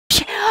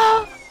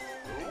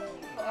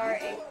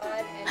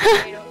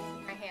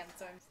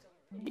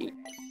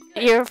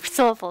You're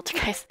still a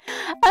poltergeist.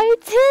 I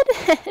did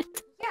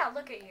it! Yeah,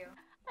 look at you.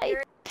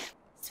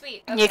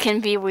 Sweet. Okay. You can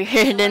be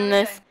weird in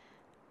this.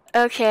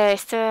 Okay,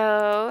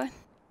 so...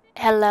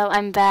 Hello,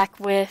 I'm back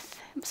with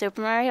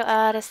Super Mario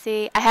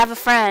Odyssey. I have a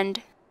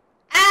friend.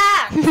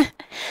 Ah!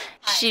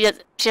 She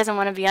doesn't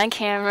want to be on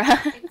camera.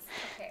 It's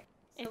okay.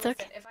 So It's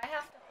listen, okay. if I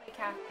have to play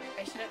captain,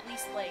 I should at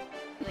least like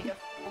a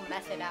full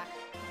method act.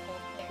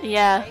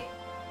 Yeah. Right?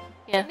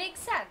 Yeah. It makes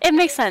sense. It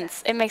makes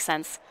sense. It makes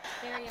sense.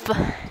 Very But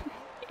important.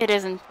 it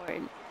is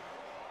important.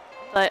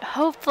 But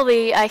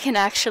hopefully I can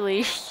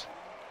actually...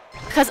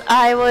 Because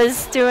I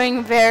was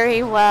doing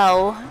very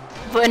well.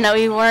 But no,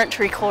 we weren't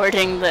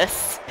recording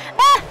this.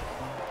 Ah!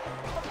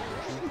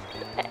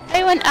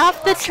 I went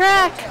off the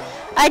track.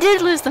 I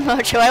did lose the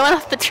mojo. I went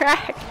off the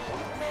track.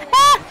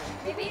 Ah!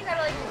 Maybe you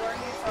gotta like warn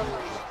yourself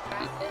like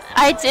practice.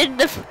 I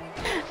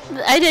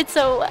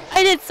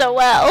did so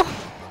well.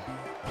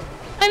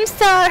 I'm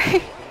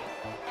sorry.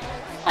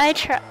 I'm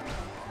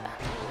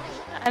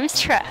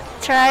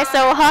try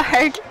so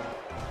hard.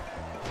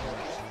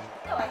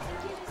 No, I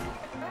think you just need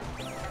to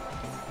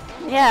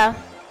practice. Yeah.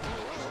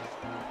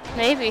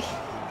 Maybe.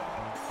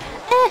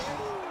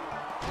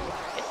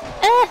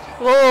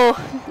 Whoa.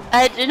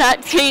 I did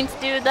not mean to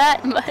do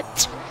that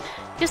much.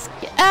 Just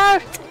get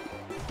out.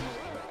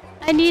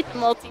 I need the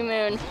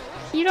multi-moon.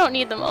 You don't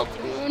need the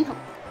multi-moon.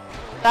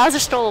 Bowser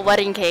stole a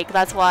wedding cake.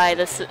 That's why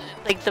this,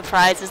 like, the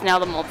prize is now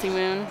the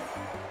multi-moon.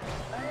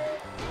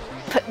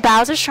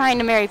 Bowser's trying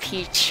to marry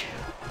Peach.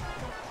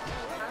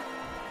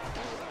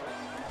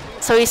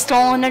 So he's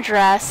stolen a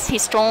dress.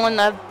 He's stolen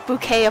the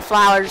bouquet of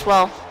flowers.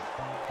 Well,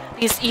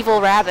 these evil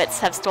rabbits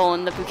have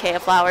stolen the bouquet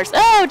of flowers.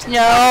 Oh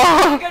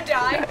no! Go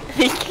die.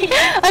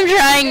 I'm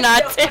trying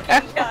not to.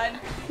 Done.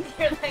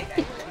 You're like,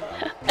 I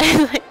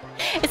give up.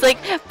 It's like,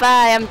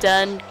 bye, I'm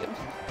done.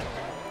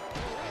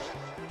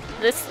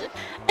 This.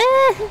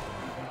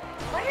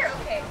 Well, you're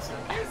okay. So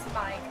here's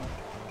Mike.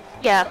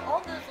 Yeah. So all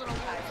those little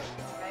guys,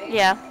 right?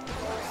 Yeah.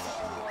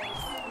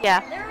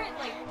 Yeah.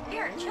 They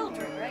aren't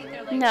children, right?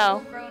 They're like No.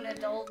 full-grown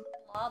adult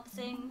blob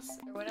things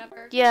or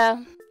whatever.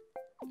 Yeah.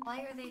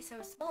 Why are they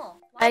so small?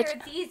 Why I are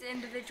these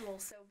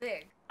individuals so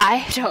big?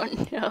 I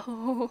don't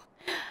know.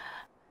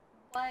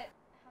 What?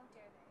 How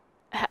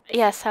dare they?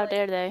 Yes, how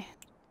dare they?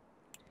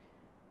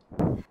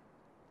 Also,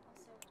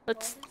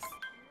 Let's.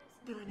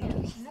 You're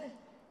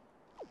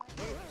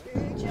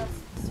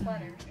just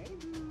sweater.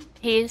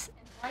 He's. And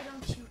why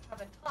don't you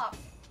have a top?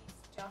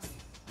 He's just.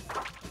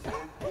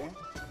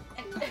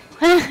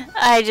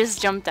 I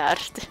just jumped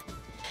out.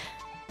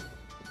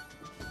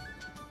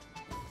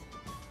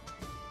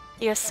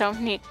 You have so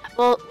many.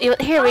 Well,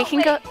 here we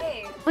can go.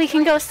 We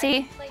can go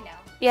see.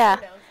 Yeah,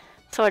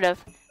 sort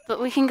of. But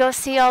we can go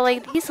see all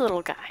like these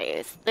little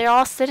guys. They're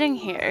all sitting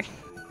here.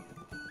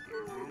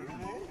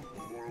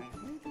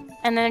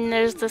 And then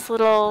there's this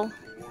little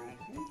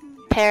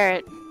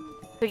parrot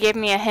who gave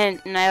me a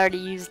hint, and I already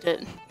used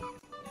it.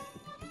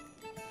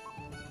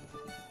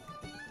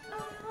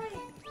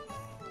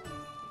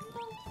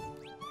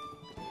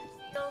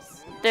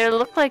 They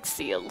look like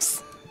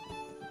seals.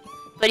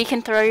 But you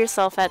can throw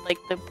yourself at like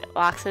the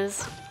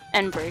boxes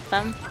and break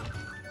them.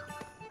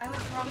 I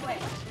went the wrong way.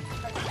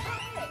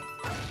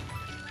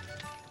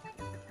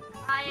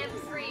 I am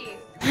free.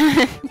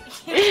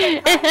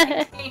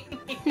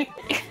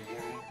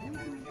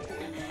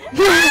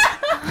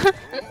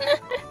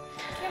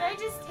 Can I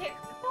just hit?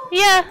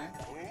 Yeah.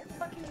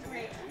 Fucking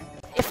great.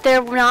 If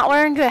they're not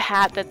wearing a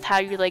hat, that's how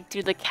you like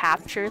do the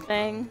capture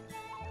thing.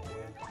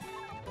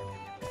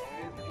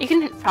 You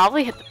can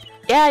probably hit the,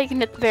 yeah, you can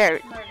hit the bear.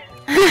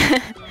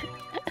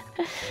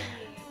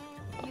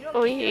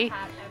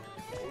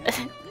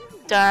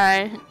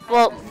 Darn.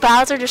 Well,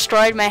 Bowser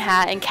destroyed my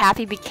hat and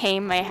Cappy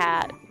became my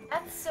hat.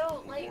 That's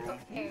so like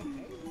okay.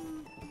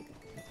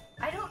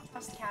 I don't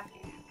trust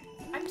Cappy.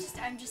 I'm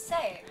just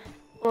saying.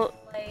 Well,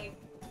 like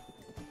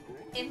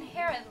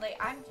inherently,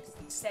 I'm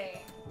just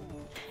saying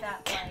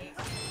that like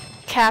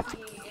Cappy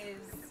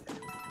is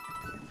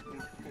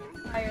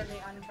entirely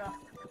untrustworthy.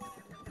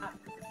 Not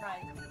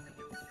surprised.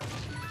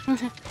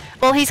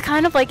 Well, he's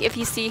kind of like if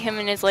you see him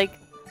in his like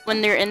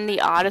when they're in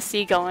the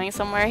Odyssey going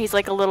somewhere, he's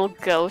like a little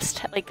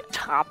ghost, like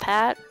top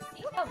hat.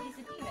 Oh, he's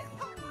a demon.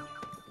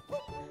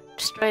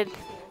 Destroyed.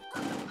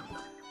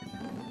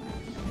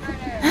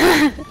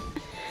 Murder.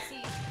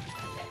 See,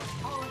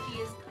 all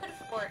he is good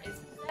for is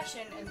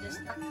possession and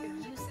destructive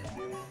uses.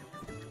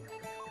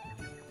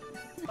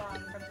 Spawn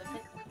from the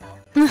pit of hell.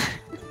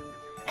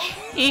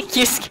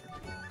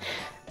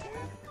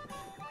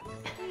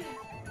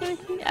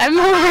 I'm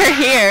over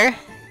here.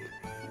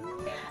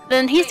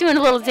 Then he's doing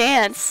a little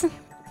dance.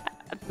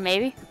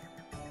 Maybe.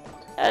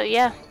 Oh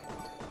yeah.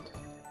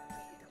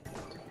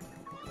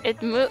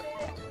 It moved.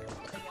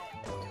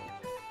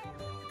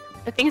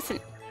 I think it's an.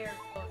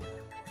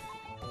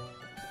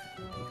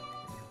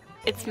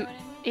 It's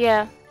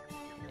yeah.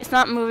 It's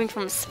not moving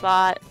from a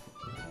spot.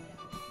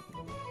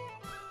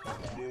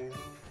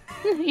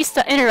 You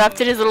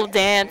interrupted his little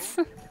dance.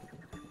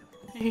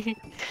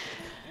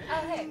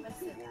 Oh, hey, what's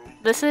this?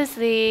 This is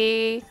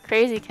the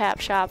Crazy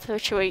Cap shop. So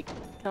should we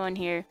go in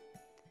here?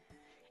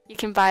 You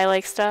can buy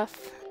like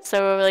stuff.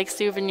 So like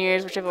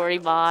souvenirs, which I've already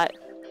bought,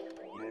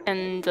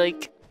 and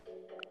like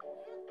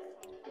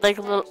a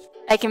little.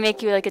 I can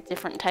make you like a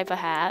different type of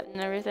hat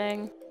and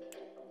everything.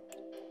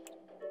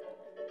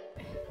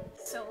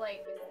 So,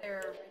 like, is there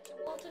a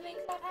ritual to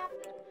make that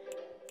happen?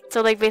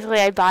 So like basically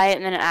I buy it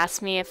and then it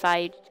asks me if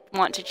I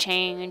want to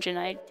change, and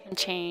I can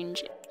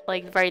change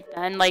like right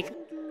then. Like,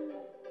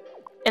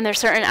 and there's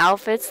certain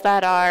outfits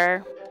that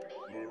are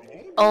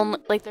only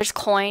like there's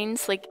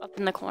coins like up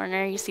in the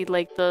corner. You see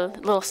like the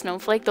little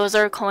snowflake. Those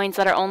are coins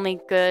that are only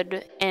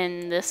good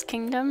in this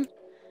kingdom.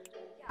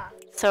 Yeah.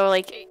 So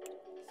like,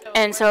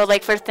 and so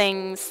like for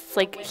things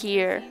like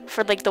here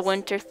for like the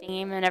winter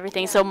theme and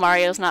everything. So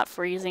Mario's not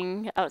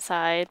freezing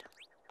outside.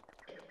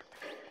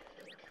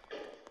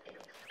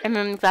 And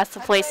then that's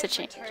the place to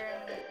change.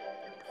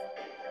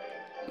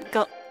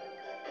 Go,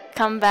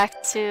 come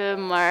back to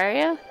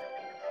Mario.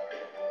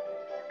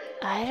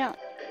 I don't,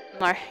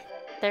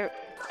 there.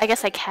 I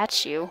guess I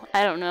catch you.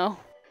 I don't know.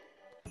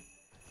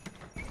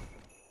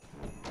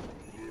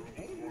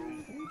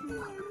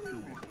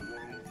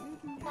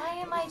 Why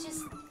am I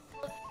just...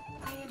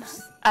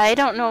 I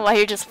don't know why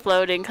you're just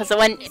floating. Cause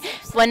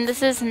when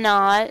this is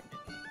not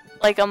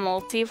like a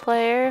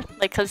multiplayer,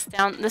 like cause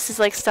this is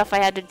like stuff I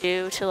had to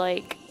do to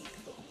like.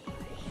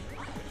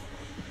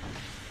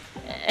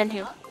 And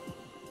who?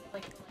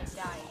 Like,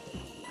 die.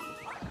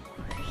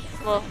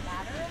 Well. Does it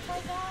matter if I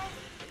die?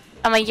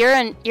 I'm like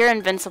you're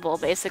invincible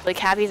basically.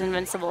 Cappy's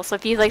invincible. So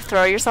if you like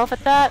throw yourself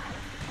at that.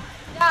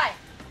 Die.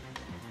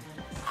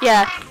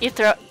 Yeah, you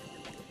throw.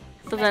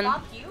 So then.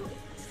 Bump you?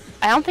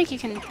 I don't think you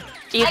can.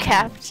 You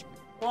capped.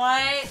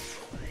 What?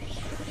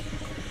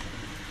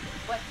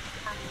 What?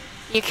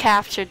 You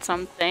captured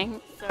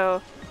something,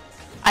 so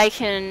I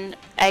can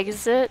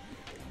exit.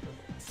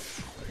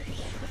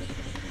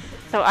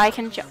 So I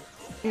can jump.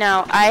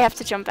 No, I have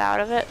to jump out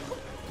of it.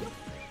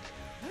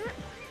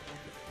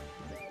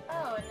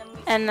 Oh,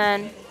 and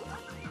then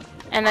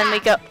we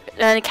go.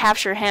 Then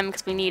capture him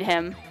because we need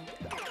him.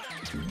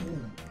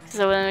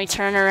 So then we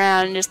turn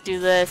around and just do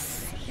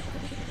this.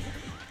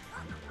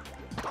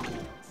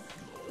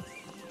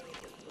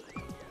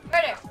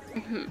 Murder.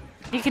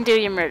 You can do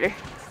your murder.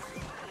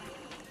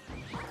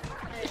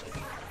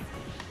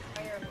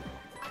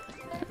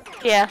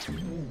 Yeah.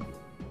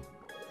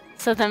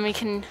 So then we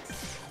can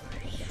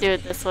do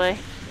it this way.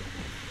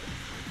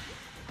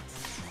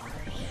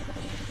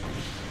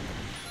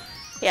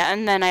 Yeah,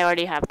 and then I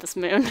already have this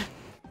moon.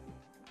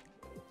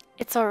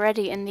 It's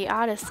already in the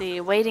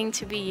Odyssey, waiting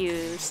to be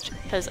used,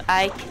 because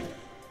I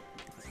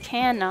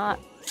cannot,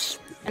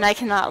 and I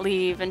cannot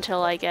leave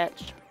until I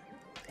get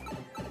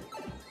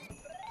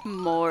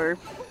more.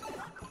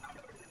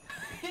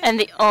 And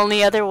the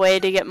only other way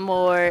to get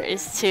more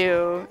is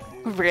to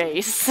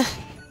race.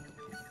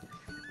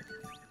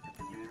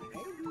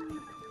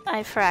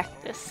 I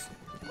practice.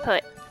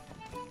 Put.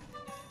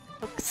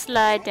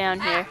 Slide down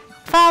here.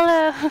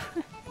 Follow!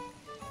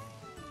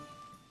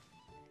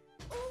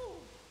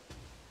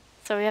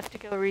 So we have to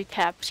go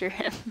recapture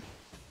him.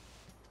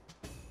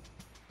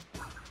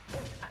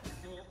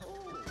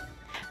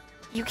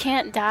 You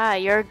can't die,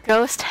 you're a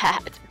ghost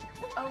hat.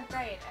 Oh,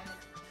 right.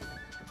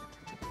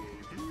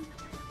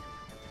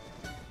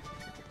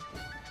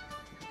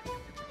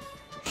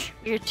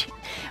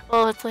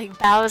 Well, it's like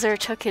Bowser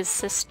took his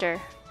sister.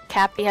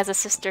 Cappy has a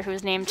sister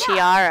who's named Yeah,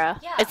 Tiara.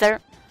 yeah. Is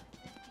there?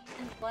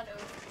 Blood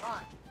oath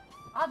on.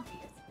 Obvious.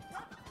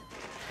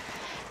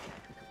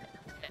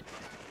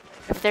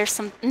 If there's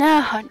some.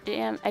 No,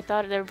 damn. I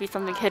thought there would be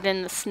something hidden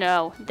in the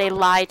snow. They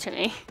lied to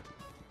me.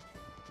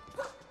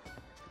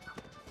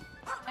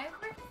 I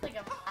work like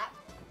a platform.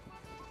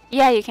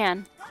 Yeah, you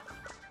can.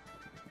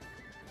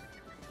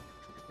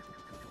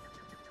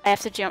 I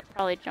have to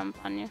probably jump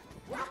on you.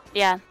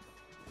 Yeah.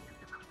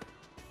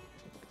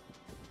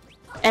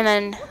 And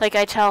then, like,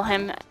 I tell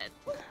him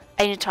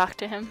I need to talk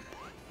to him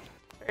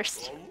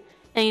first.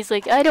 And he's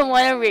like, I don't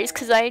want to race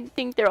because I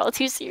think they're all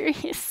too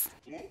serious.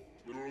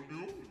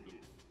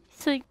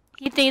 So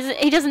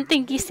he doesn't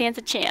think he stands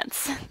a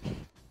chance.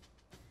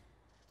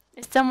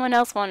 If someone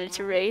else wanted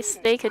to race,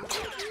 they could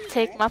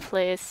take my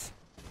place.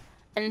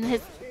 And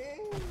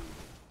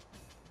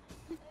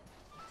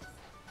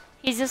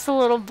he's just a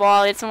little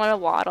ball, he doesn't want to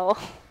waddle.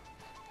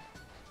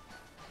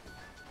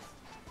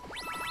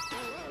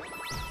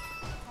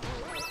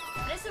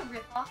 That is a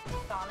rip-off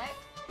of Sonic.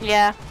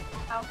 Yeah.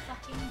 How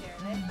fucking dare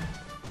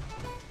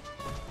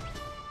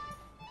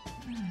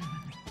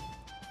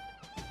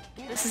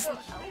they? This is...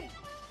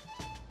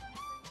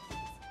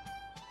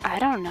 I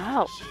don't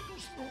know.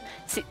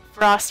 See,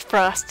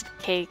 frosted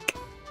cake.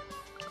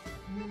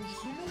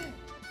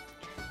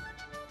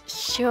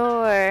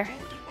 Sure.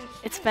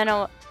 It's been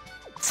a...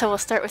 So we'll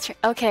start with...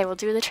 Okay, we'll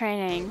do the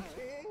training.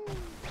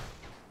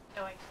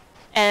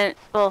 And,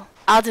 well,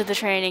 I'll do the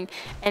training.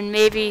 And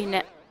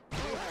maybe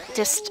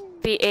just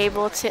be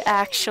able to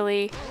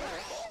actually...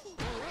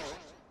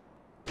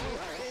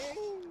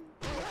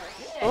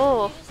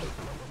 Oh.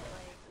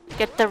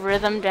 get the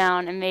rhythm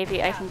down, and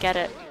maybe I can get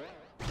it.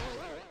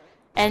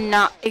 And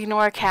not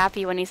ignore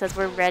Cappy when he says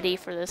we're ready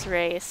for this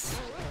race.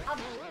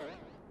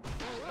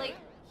 Like,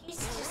 he's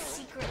just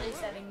secretly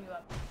setting you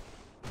up.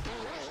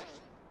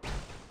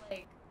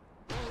 Like,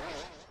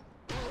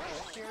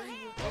 sure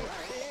you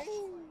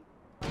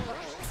will.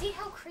 See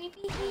how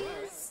creepy he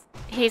is?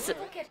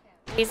 Look at him.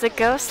 He's a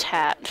ghost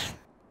hat.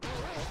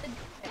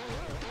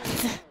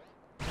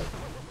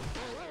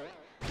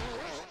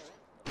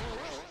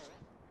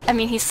 I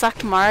mean, he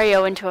sucked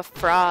Mario into a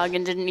frog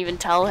and didn't even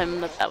tell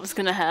him that that was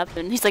gonna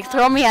happen. He's like,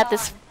 throw me at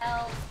this.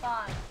 Hell's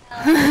fun.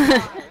 Hell's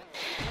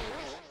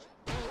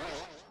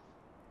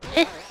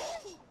fun.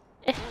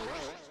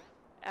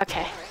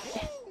 Okay.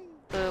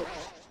 Boo.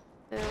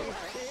 Boo.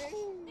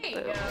 There you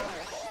Boo. go.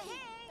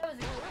 That was a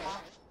good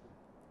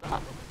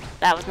mom.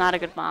 That was not a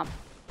good mom.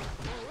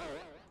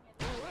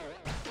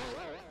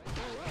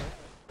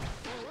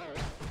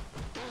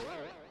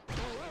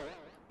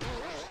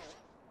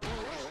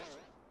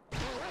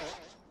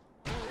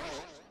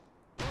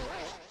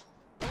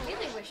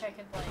 I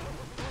could like.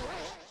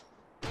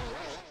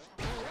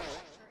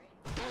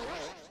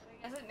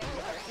 I guess it makes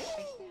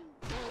it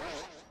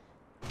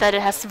that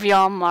it has to be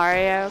all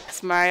Mario,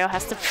 because Mario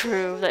has to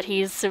prove that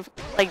he's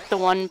like the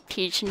one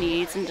Peach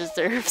needs and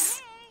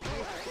deserves.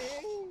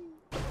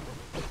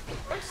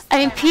 I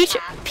mean,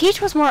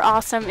 Peach was more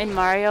awesome in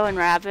Mario and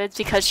Rabbids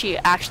because she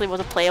actually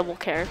was a playable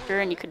character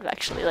and you could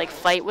actually like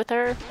fight with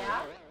her.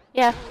 Yeah?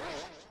 Yeah.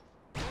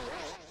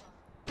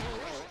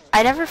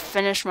 I never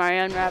finished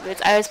Mario and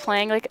Rabbids. I was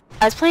playing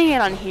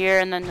it on here,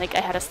 and then like I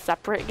had a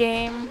separate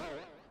game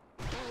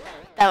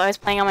that I was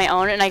playing on my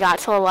own, and I got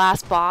to the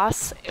last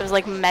boss. It was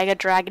like Mega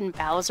Dragon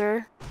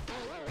Bowser.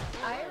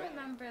 I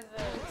remember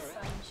the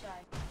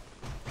Sunshine.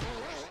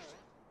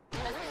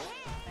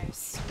 I was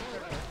super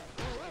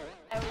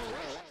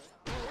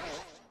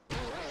good.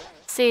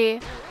 See,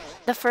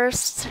 the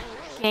first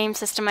game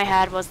system I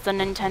had was the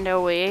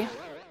Nintendo Wii,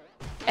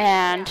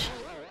 and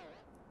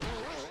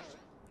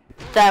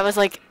that was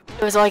like,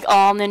 it was like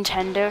all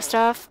Nintendo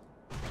stuff.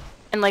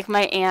 And like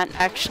my aunt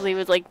actually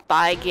would like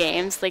buy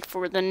games like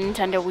for the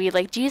Nintendo Wii,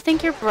 like, do you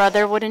think your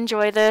brother would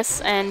enjoy this?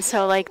 And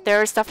so like there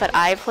was stuff that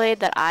I played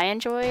that I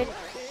enjoyed.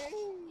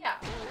 Yeah.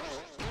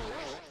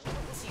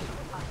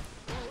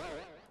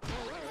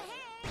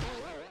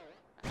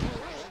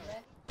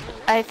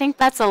 I think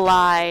that's a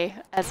lie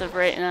as of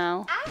right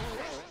now.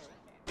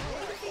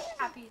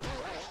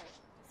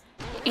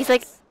 He's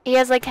like, he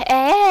has like,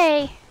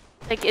 hey!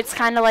 Like it's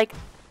kind of like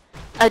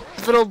a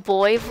little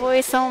boy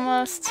voice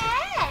almost.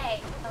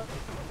 Hey!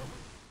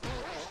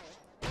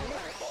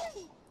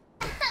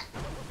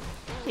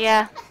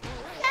 Yeah.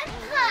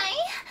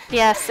 Hi.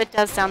 Yes, it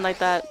does sound like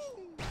that.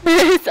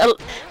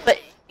 But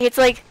it's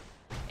like,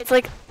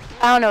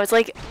 I don't know, it's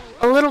like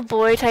a little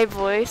boy type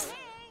voice.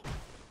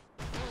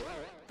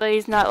 But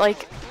he's not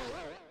like,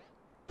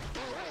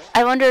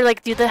 I wonder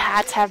like, do the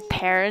hats have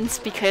parents?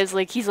 Because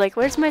like, he's like,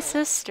 where's my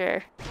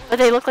sister? But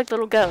they look like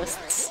little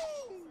ghosts.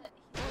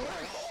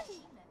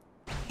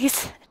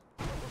 He's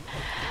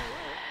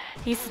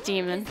a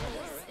demon. His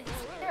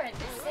parent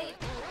is Satan.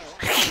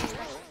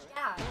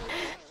 Yeah.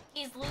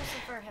 He's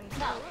Lucifer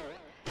himself.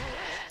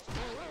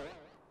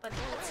 But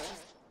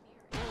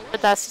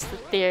that's just the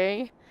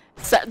theory.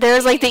 So,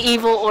 there's like the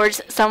evil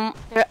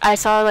I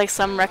saw like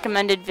some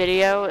recommended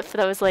video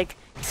that was like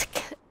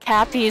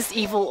Cappy's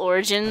evil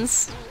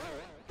origins.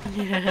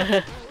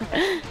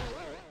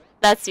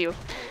 That's you.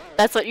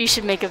 That's what you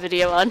should make a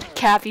video on.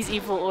 Cappy's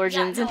evil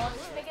origins. Yeah, no, I'll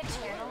just make a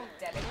channel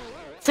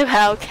dedicated So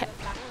how to the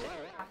fact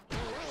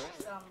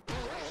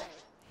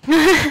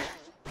that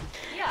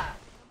yeah.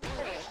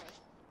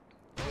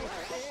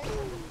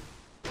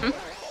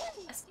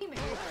 A Steam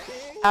account.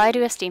 Oh, I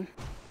do a Steam.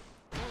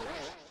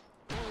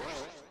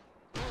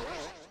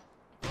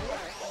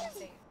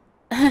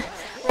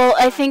 Well,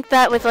 I think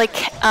that with like,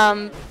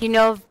 you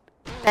know,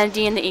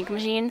 Bendy and the Ink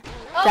Machine,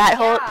 Oh, that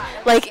whole, yeah,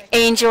 like,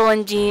 angel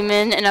and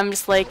demon, and I'm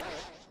just like,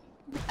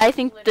 I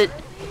think that,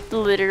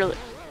 literally,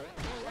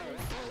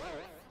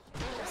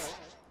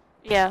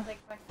 yeah, Like,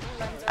 my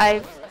friends are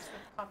I've, obsessed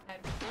with Cuphead.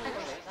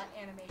 Anyway, that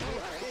animation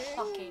is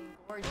fucking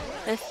gorgeous.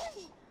 this,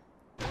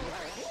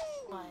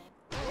 But,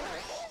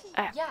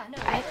 I, yeah, no,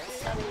 that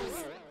stuff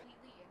is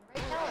completely in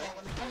right now, and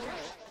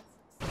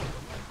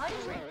I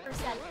 100%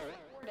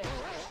 support it.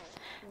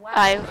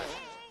 Wow.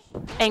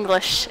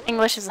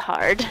 English is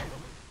hard.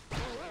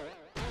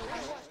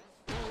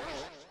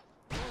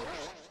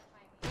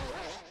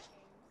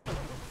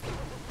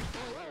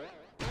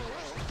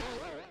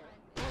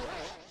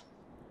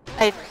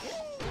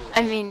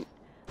 I mean,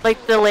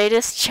 like the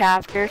latest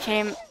chapter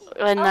came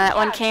when that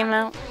one came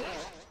out.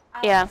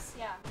 Yeah.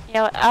 You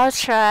know, I'll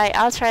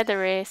try the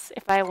race.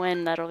 If I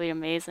win, that'll be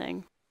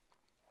amazing.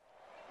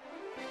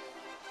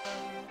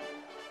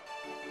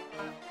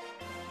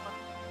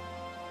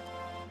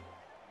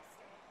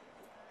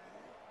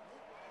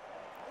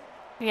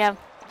 Yeah.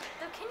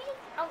 So can you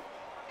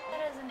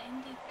that as an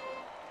indie?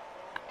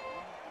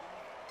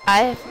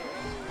 I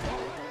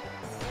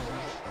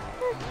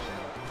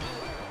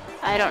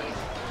don't.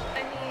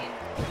 I mean,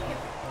 if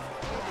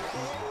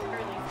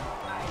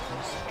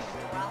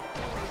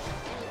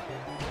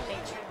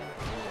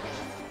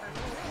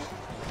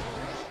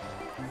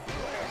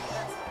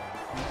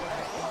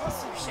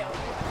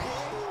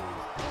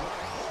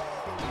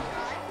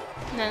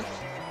No.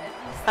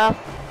 Oh.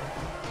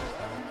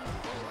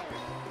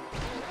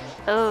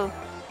 Oh.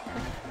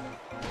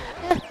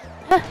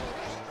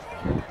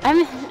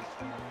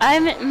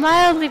 I'm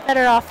mildly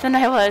better off than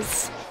I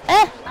was.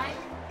 Eh.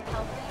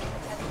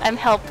 I'm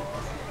help.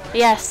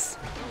 Yes.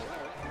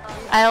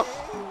 I'll.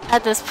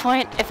 At this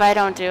point, if I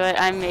don't do it,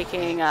 I'm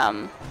making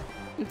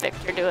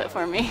Victor do it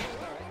for me.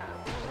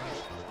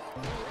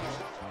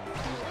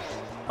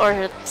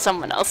 Or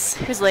someone else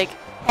who's like,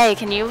 hey,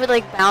 can you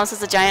like bounce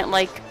as a giant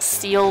like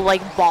steel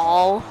like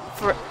ball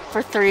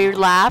for 3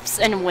 laps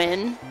and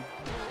win?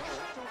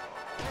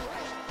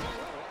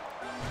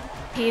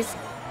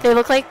 They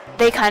look like,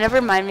 they kind of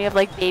remind me of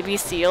like baby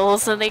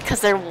seals, and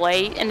because they're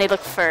white and they look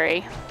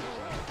furry.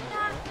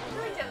 Yeah, I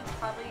feel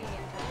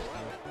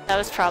like That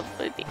was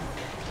probably the,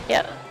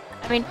 yeah.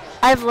 I mean,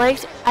 I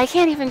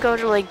can't even go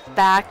to like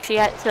back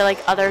yet to like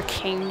other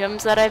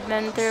kingdoms that I've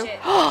been through.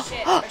 Oh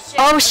shit!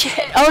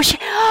 Oh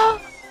shit!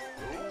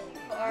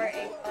 Are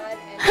a god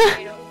and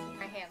I don't use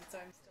my hand, so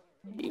I'm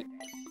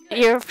still.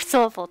 You're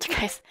still a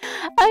poltergeist.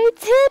 I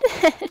did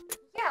it!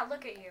 Yeah,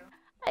 look at you.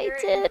 I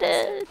did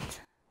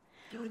it!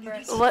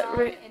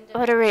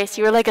 What a race.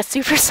 You were like a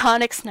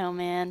supersonic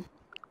snowman.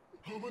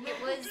 It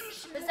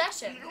was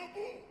possession.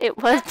 It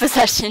was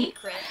possession.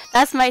 Secret.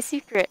 That's my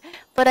secret.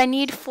 But I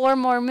need 4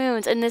 more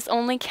moons, and this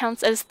only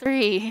counts as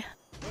 3.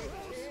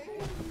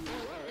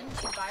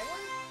 Didn't you buy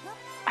one?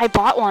 I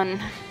bought one.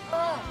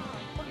 Oh,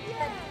 look at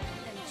that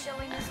demon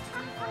showing his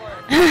true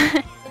form. In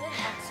an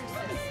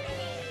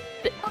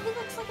exorcist. Oh, he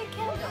looks like a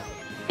candle.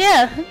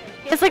 Yeah.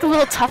 He has like a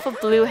little tuft of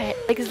blue hair,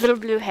 like his little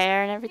blue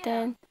hair and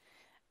everything.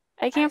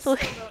 I can't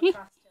believe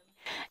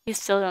you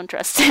still don't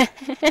trust him.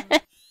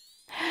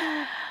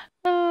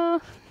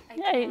 Oh, I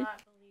cannot believe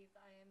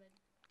I am a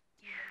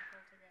demon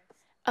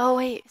poltergeist. oh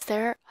wait, is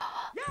there?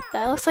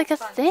 That looks like a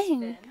Fun thing.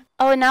 spin.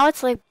 Oh, now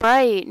it's like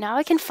bright. Now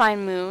I can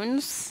find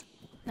moons.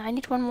 Now I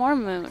need 1 more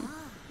moon.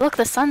 Look,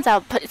 the sun's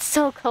out, but it's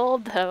still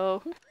cold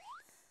though.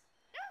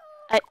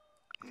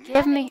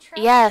 Give me,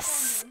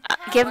 yes.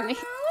 Give me.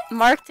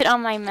 Marked it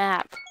on my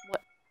map.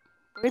 What?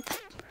 Where the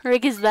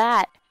frig is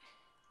that?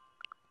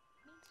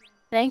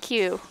 Thank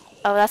you.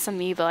 Oh, that's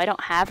Amiibo. I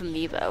don't have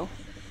Amiibo.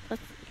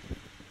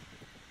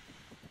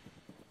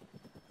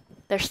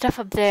 There's stuff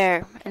up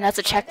there, and that's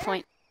a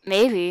checkpoint.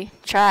 Maybe.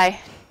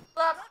 Try.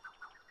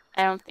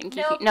 I don't think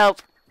you can.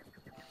 Nope.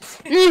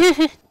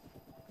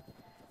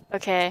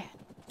 Okay.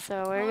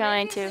 So we're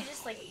going to.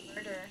 Just like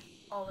murder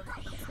all of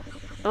these.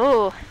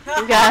 Oh,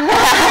 you got.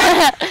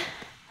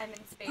 I'm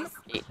in space.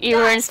 You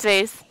were in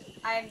space.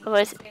 I'm What?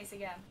 in space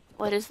again.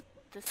 What is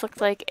this? Looks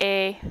like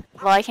a.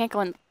 Well, I can't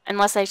go in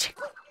unless I.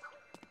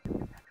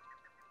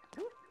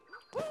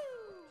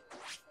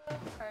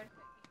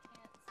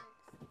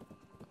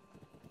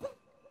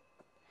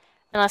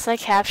 Unless I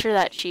capture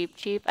that cheap,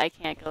 I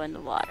can't go in the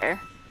water.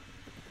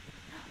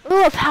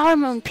 Ooh, a power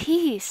moon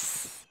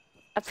piece.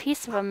 A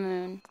piece of a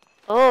moon.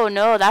 Oh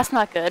no, that's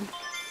not good.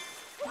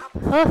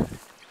 Oh.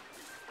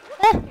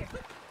 Ah.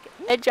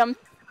 I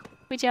jumped.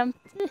 We jumped.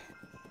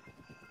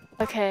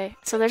 Okay,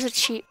 so there's a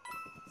cheap.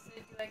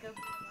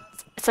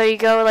 So you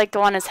go like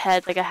go on his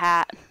head like a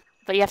hat,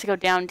 but you have to go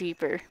down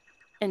deeper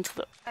into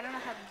the. I don't know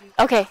how to do.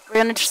 Okay,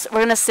 we're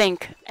gonna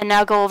sink, and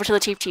now go over to the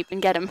cheap and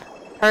get him.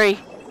 Hurry.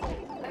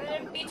 I'm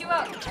gonna beat you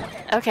up.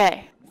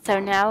 Okay, so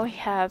now we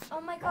have. Oh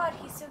my god,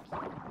 he's so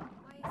cute.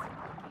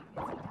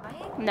 Why is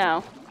he dying?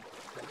 No.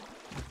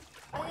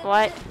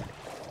 What?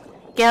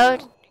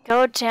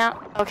 Go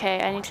down. Okay,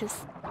 I need to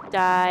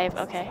dive.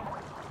 Okay.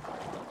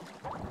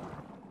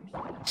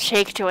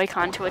 Shake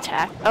Joy-Con to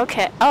attack.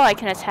 Okay. Oh, I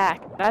can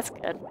attack. That's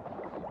good.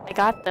 I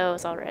got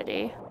those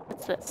already.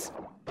 What's this?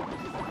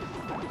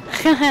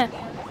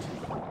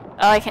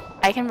 Oh,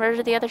 I can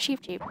murder the other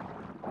Chief.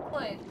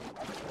 What?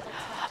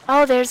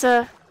 Oh, there's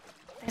a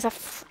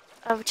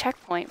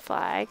checkpoint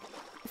flag.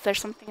 Is there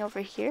something over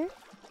here?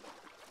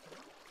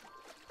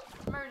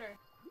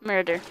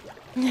 Murder.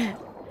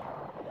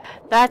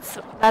 That's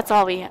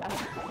all we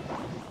have.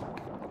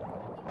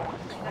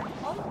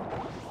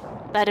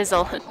 That is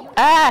all.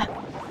 Ah!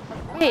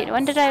 Wait,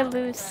 when did I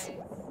lose?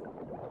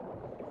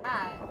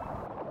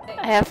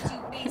 I have.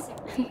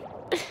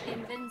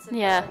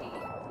 Yeah.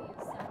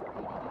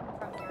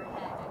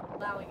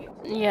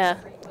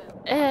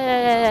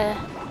 Yeah.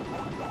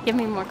 Give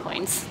me more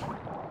coins.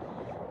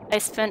 I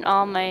spent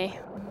all my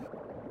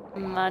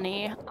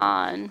money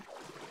on.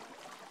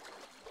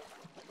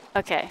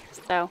 Okay,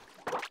 so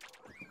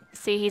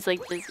see, he's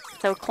like this.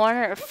 So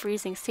corner of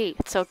freezing sea.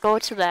 So go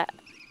to that.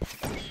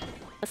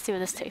 Let's see where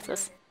this takes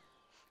us.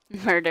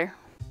 Murder.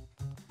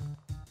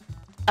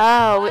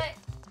 Oh,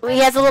 he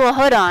has a little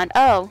hood on.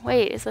 Oh,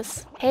 wait, is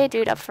this? Hey,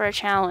 dude, up for a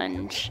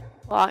challenge.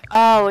 Walk.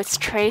 Oh, it's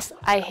trace.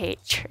 I hate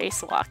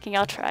trace walking.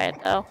 I'll try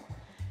it though.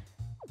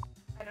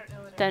 I don't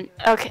know what Then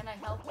I'm doing. okay. Can I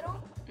help at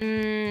all?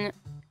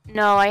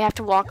 No, I have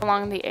to walk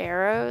along the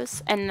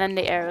arrows, and then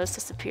the arrows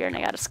disappear, and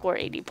I gotta score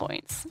 80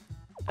 points.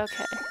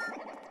 Okay.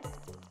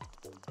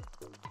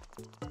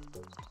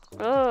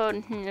 Oh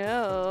no.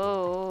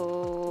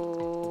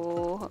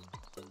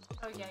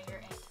 Oh yeah,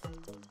 you're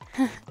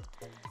angry.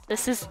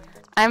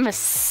 I'm a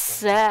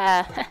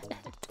sad.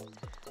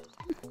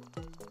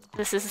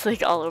 This is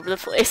like all over the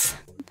place.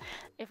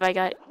 If I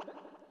got...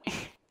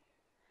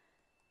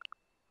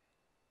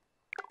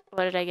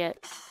 What did I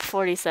get?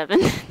 47.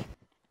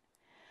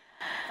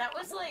 That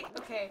was like,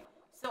 okay,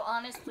 so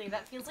honestly,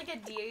 that feels like a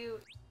DUI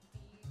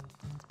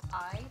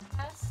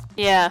test.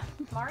 Yeah.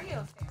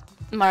 Mario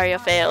failed. Mario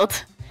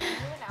failed. You're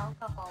an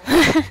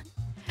alcoholic.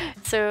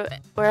 So,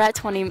 we're at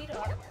 20...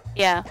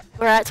 Yeah,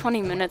 we're at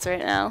 20 minutes right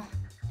now.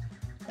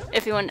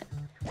 If you want...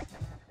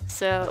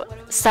 So, What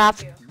do we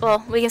stop... wanna do?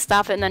 Well, we can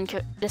stop it and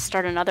then just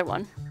start another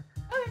one.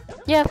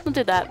 Okay. Yeah, we'll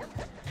do that.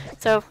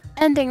 So,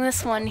 ending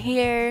this one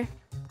here.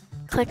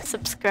 Click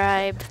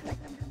subscribe.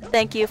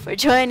 Thank you for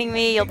joining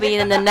me. You'll be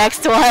in the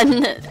next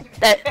one.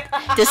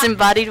 That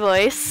disembodied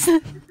voice.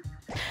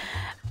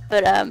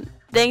 But,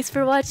 thanks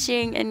for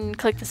watching and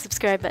click the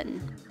subscribe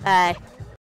button. Bye.